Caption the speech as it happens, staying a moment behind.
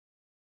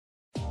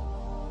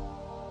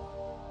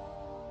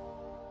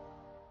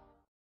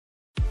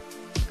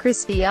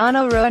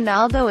Cristiano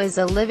Ronaldo is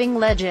a living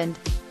legend.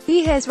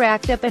 He has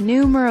racked up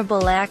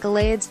innumerable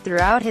accolades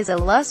throughout his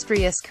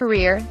illustrious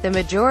career. The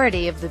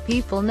majority of the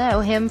people know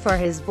him for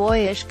his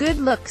boyish good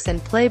looks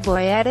and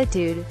playboy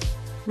attitude.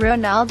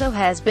 Ronaldo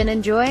has been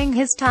enjoying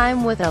his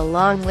time with a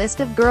long list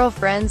of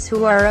girlfriends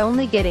who are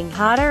only getting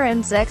hotter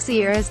and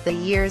sexier as the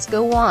years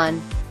go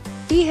on.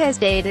 He has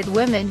dated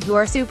women who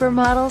are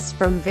supermodels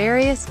from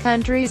various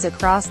countries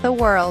across the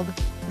world.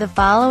 The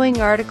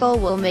following article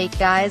will make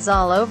guys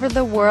all over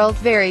the world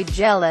very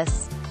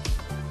jealous.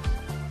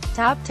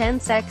 Top 10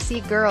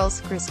 Sexy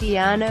Girls.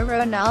 Cristiano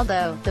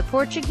Ronaldo, the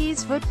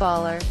Portuguese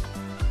footballer.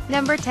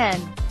 Number 10.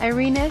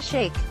 Irina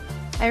Shayk.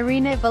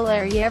 Irina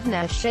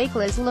Valerievna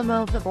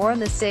Shayk-Lislamova, born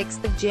the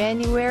 6th of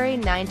January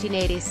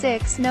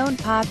 1986, known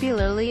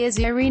popularly as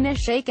Irina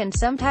Shayk and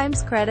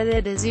sometimes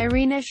credited as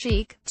Irina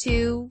Shayk,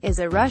 too, is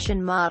a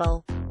Russian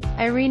model.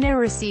 Irina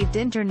received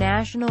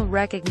international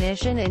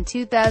recognition in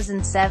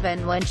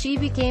 2007 when she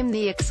became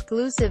the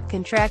exclusive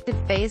contracted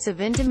face of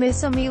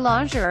Intimissimi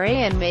lingerie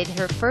and made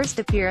her first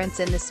appearance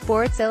in the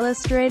Sports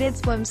Illustrated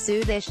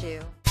swimsuit issue.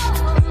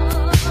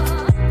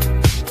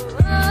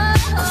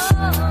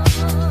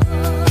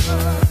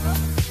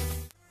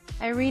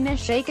 Irina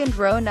Shayk and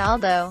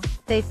Ronaldo.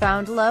 They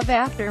found love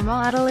after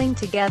modeling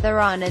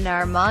together on an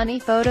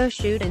Armani photo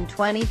shoot in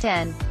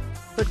 2010.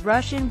 But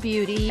Russian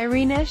beauty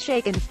Irina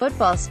Shayk and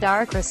football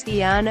star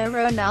Cristiano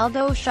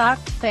Ronaldo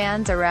shocked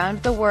fans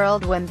around the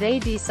world when they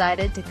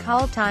decided to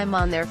call time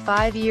on their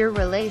 5-year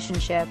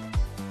relationship.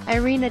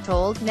 Irina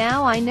told,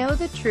 "Now I know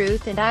the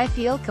truth and I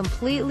feel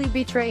completely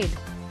betrayed.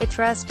 I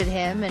trusted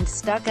him and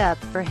stuck up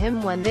for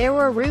him when there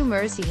were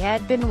rumors he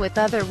had been with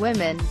other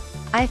women.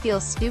 I feel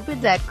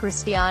stupid that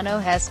Cristiano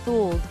has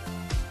fooled."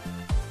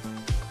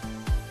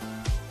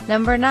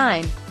 Number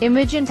 9.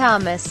 Imogen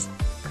Thomas.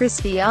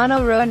 Cristiano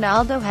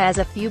Ronaldo has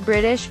a few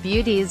British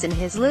beauties in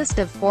his list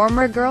of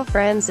former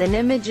girlfriends, and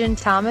Imogen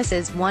Thomas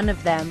is one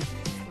of them.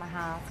 My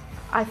heart.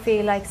 I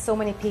feel like so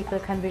many people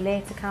can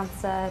relate to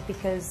cancer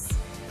because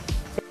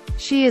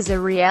she is a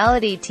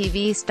reality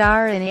TV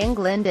star in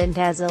England and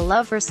has a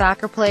love for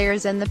soccer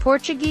players, and the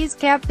Portuguese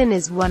captain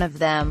is one of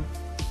them.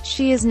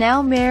 She is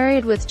now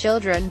married with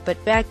children,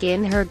 but back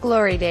in her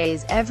glory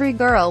days, every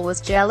girl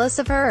was jealous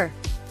of her.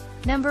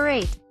 Number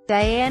 8.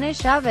 Diana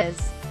Chavez.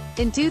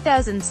 In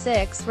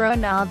 2006,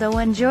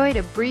 Ronaldo enjoyed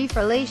a brief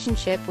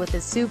relationship with the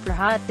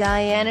super-hot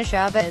Diana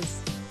Chavez.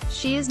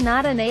 She is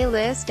not an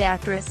A-list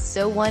actress,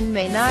 so one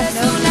may not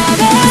know.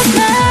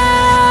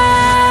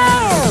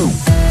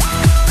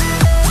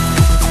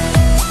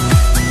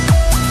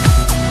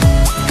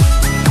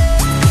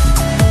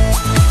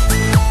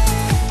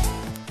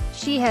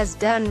 She has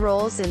done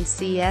roles in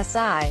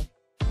CSI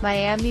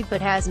Miami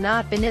but has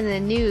not been in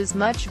the news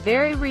much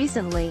very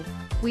recently.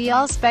 We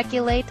all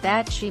speculate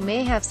that she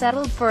may have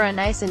settled for a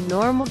nice and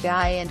normal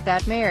guy and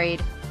got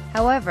married.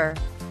 However,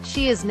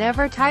 she is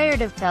never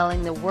tired of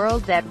telling the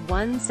world that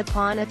once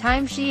upon a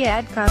time she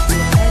had caught the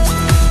attention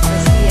of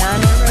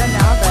Cristiano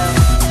Ronaldo.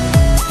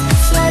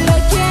 Solo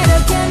quiero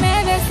que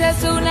me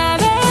beses una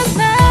vez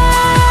más.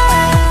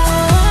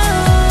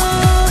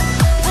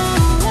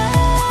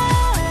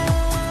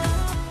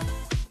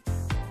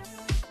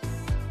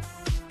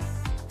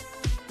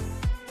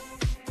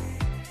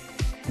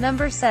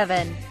 Number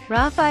 7.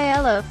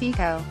 Raffaello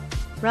Fico.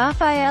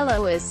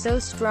 Raffaello is so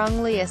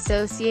strongly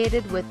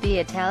associated with the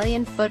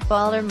Italian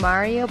footballer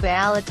Mario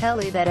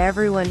Balotelli that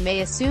everyone may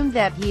assume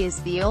that he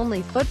is the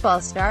only football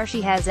star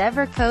she has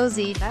ever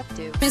cozied up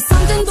to.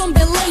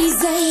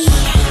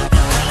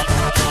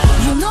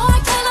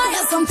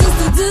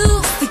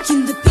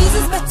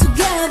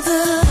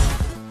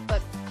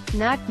 But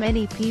not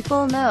many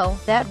people know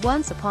that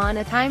once upon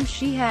a time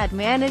she had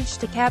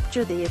managed to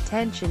capture the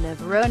attention of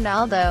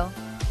Ronaldo.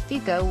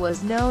 Fico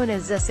was known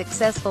as a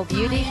successful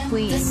beauty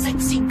queen.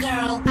 Sexy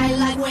girl, I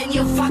like when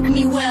you fuck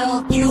me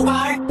well. You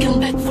are, come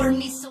back for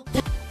me so.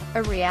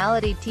 A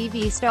reality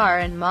TV star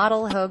and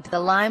model hogged the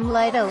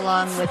limelight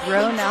along with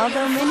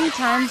Ronaldo many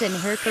times in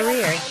her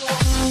career.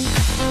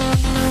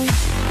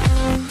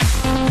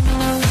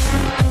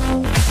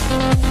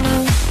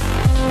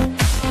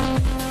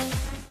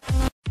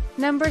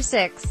 Number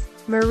 6.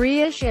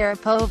 Maria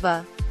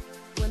Sharapova.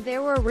 When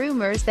there were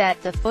rumors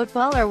that the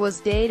footballer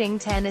was dating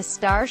tennis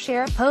star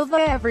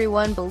Sharapova,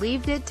 everyone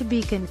believed it to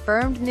be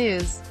confirmed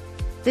news.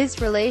 This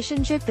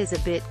relationship is a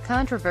bit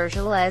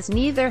controversial as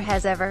neither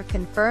has ever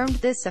confirmed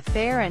this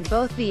affair, and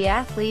both the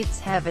athletes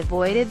have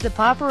avoided the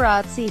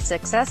paparazzi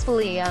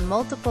successfully on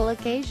multiple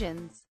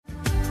occasions.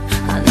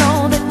 I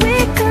know that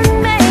we could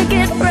make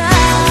it right.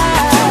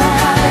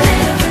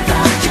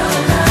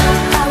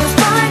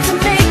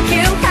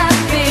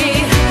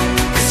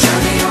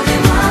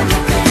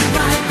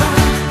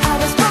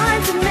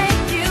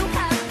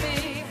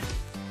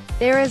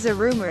 There is a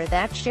rumor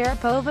that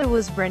Sharapova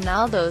was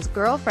Ronaldo's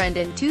girlfriend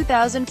in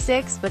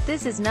 2006, but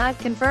this is not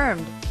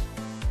confirmed.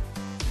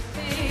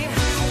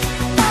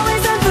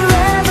 Always and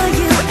forever,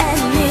 you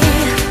and me.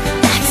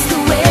 That's the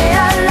way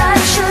our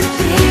life should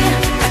be.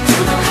 I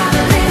don't know how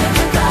to live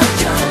without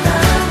your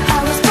love. I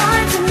was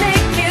born to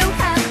make you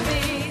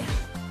happy.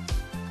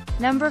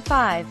 Number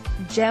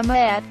 5. Gemma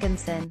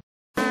Atkinson.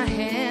 My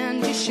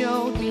hand, you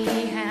showed me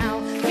how.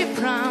 You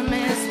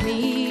promised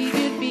me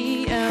you'd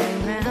be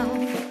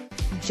around.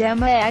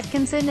 Gemma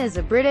Atkinson is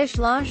a British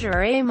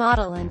lingerie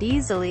model and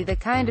easily the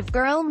kind of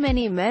girl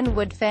many men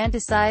would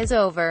fantasize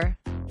over.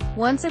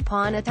 Once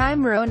upon a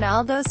time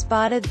Ronaldo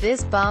spotted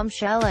this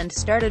bombshell and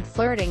started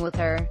flirting with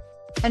her.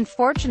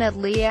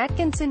 Unfortunately,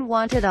 Atkinson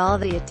wanted all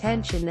the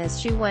attention as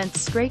she went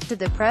straight to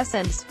the press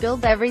and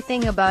spilled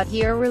everything about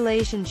her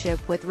relationship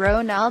with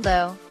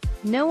Ronaldo.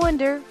 No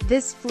wonder,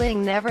 this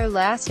fling never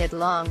lasted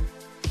long.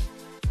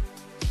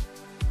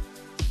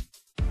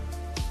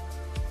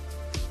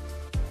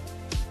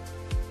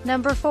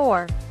 Number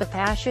 4.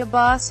 Bipasha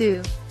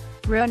Basu.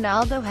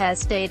 Ronaldo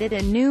has dated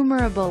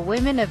innumerable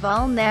women of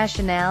all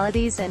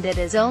nationalities and it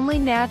is only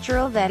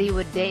natural that he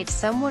would date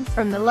someone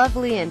from the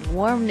lovely and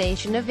warm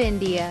nation of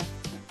India.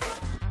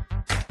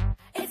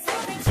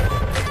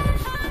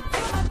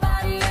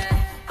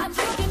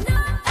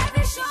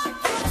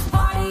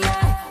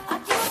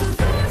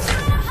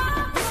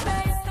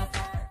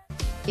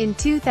 In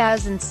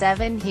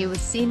 2007 he was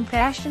seen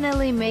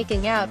passionately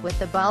making out with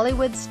the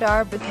Bollywood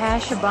star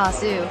Bipasha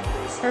Basu.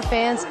 Her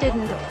fans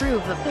didn't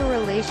approve of the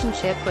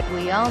relationship but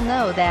we all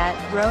know that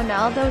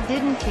Ronaldo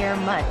didn't care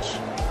much.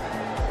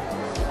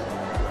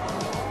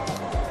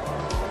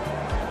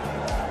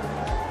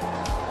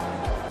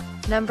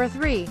 Number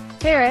 3.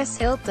 Paris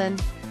Hilton.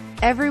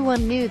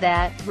 Everyone knew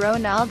that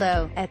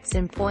Ronaldo, at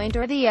some point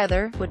or the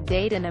other, would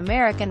date an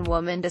American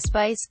woman to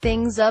spice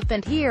things up,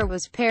 and here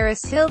was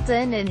Paris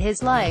Hilton in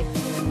his life.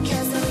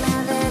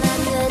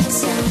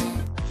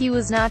 He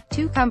was not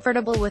too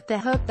comfortable with the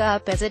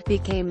hookup as it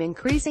became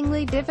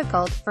increasingly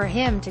difficult for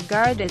him to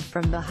guard it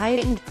from the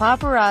heightened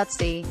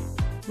paparazzi.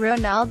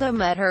 Ronaldo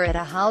met her at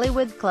a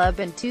Hollywood club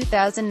in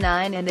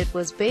 2009 and it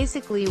was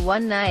basically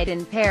one night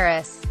in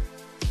Paris.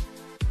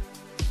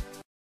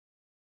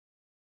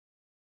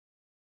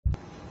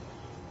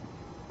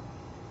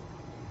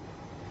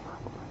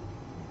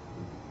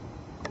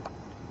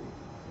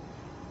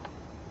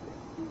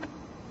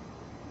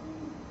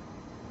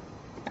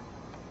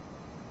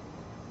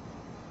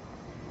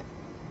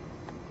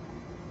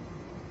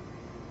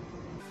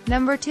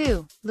 Number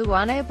 2.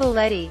 Luana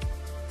Belletti.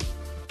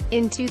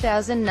 In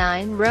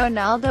 2009,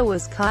 Ronaldo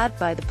was caught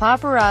by the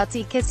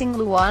paparazzi kissing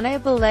Luana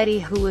Belletti,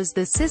 who was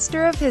the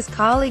sister of his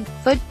colleague,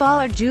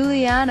 footballer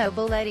Giuliano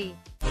Belletti.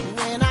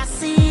 When I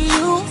see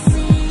you,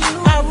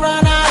 I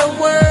run out of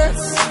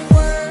words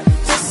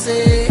to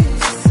say.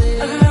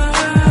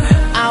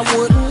 I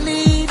wouldn't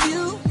leave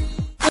you.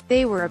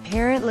 They were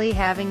apparently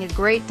having a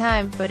great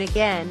time, but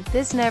again,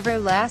 this never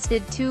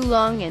lasted too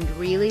long and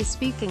really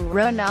speaking,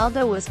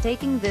 Ronaldo was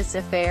taking this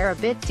affair a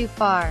bit too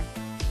far.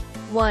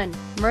 1.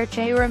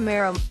 Merche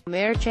Romero.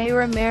 Merche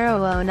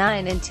Romero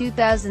 09. In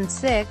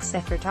 2006,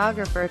 a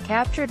photographer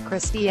captured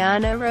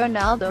Cristiano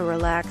Ronaldo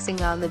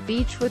relaxing on the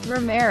beach with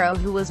Romero,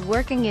 who was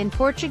working in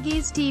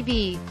Portuguese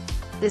TV.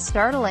 The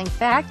startling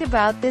fact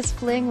about this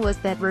fling was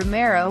that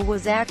Romero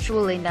was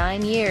actually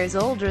 9 years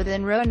older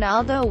than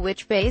Ronaldo,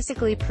 which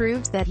basically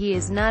proves that he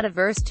is not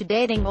averse to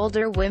dating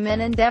older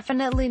women and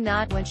definitely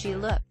not when she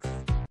looks.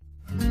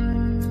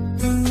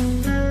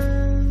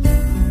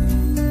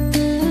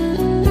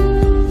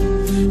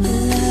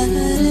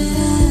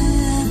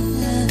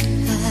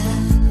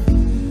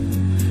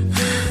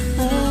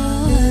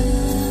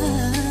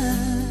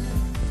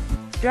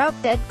 Drop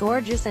dead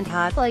gorgeous and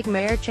hot like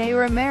Merche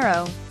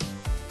Romero.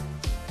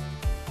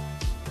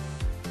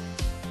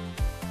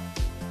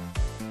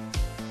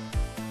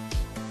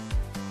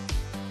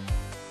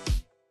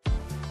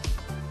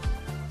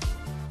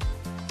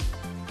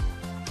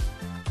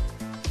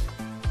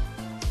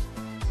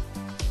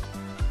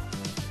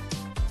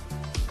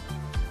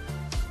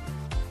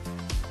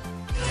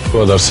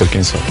 Poder ser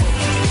quem sou.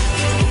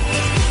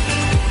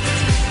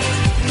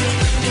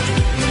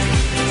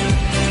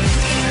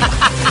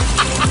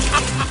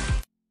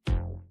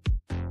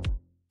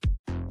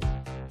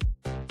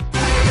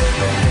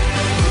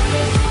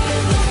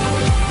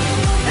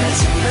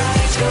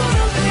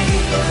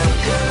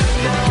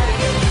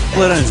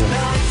 Laranja.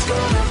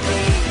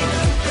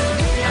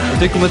 Eu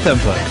tenho com uma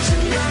tampa.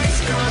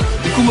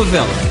 E com uma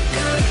vela.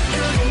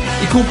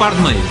 E com um par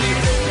de meias.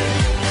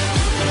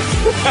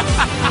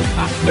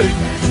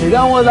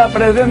 Sigamos la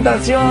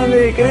presentación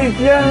de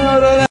Cristiano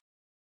Ronaldo.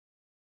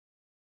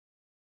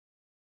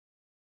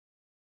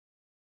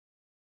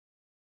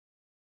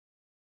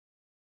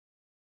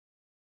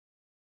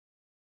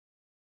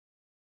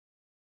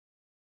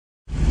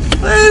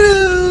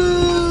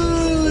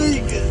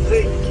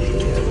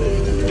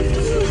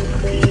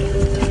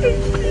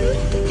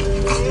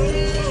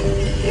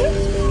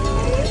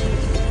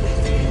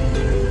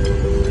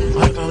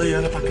 Vai para ali,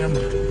 olha para a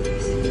câmera.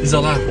 Diz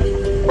olá.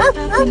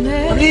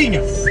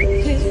 Amiguinho!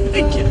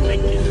 Vem aqui, vem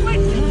aqui.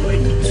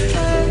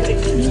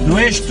 Não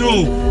és tu!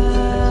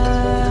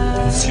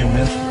 Um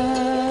ciumento.